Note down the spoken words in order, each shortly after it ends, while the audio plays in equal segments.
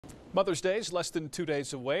Mother's Day is less than 2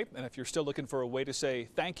 days away, and if you're still looking for a way to say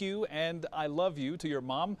thank you and I love you to your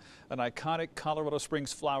mom, an iconic Colorado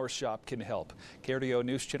Springs flower shop can help. KRDO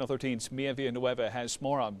News Channel 13's Mia Villanueva has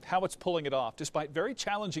more on how it's pulling it off despite very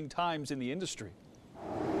challenging times in the industry.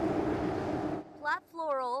 Platte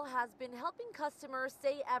Floral has been helping customers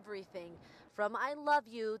say everything from I love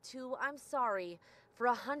you to I'm sorry for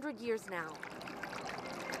 100 years now.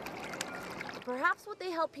 Perhaps what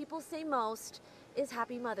they help people say most is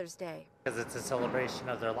Happy Mother's Day. Because it's a celebration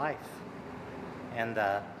of their life. And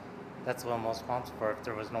that's what most moms for. If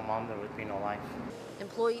there was no mom, there would be no life.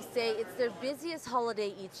 Employees say it's their busiest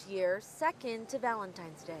holiday each year, second to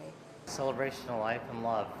Valentine's Day. Celebration of life and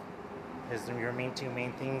love is your two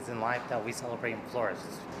main things in life that we celebrate in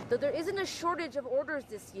florists. Though there isn't a shortage of orders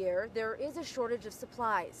this year, there is a shortage of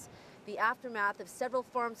supplies. The aftermath of several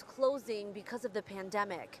farms closing because of the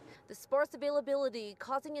pandemic. The sparse availability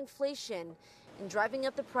causing inflation and driving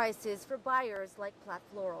up the prices for buyers like Platte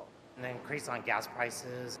Floral. An increase on gas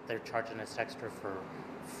prices, they're charging us extra for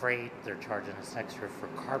freight, they're charging us extra for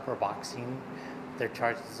cardboard boxing,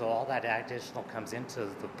 so all that additional comes into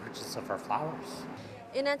the purchase of our flowers.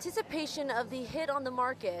 In anticipation of the hit on the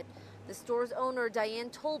market, the store's owner, Diane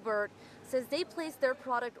Tolbert, says they placed their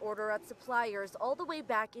product order at suppliers all the way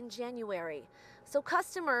back in January. So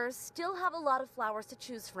customers still have a lot of flowers to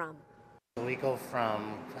choose from. We go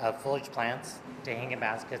from foliage plants to hanging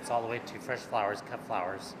baskets all the way to fresh flowers, cut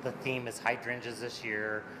flowers. The theme is hydrangeas this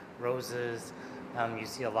year, roses. You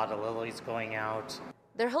see a lot of lilies going out.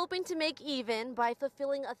 They're hoping to make even by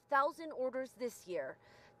fulfilling 1,000 orders this year,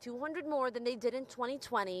 200 more than they did in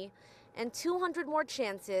 2020, and 200 more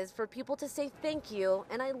chances for people to say thank you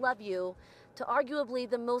and I love you to arguably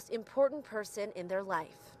the most important person in their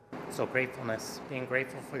life. So gratefulness, being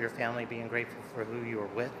grateful for your family, being grateful for who you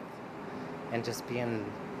are with, and just being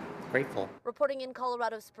grateful. Reporting in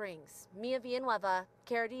Colorado Springs, Mia Villanueva,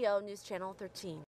 KRDO News Channel 13.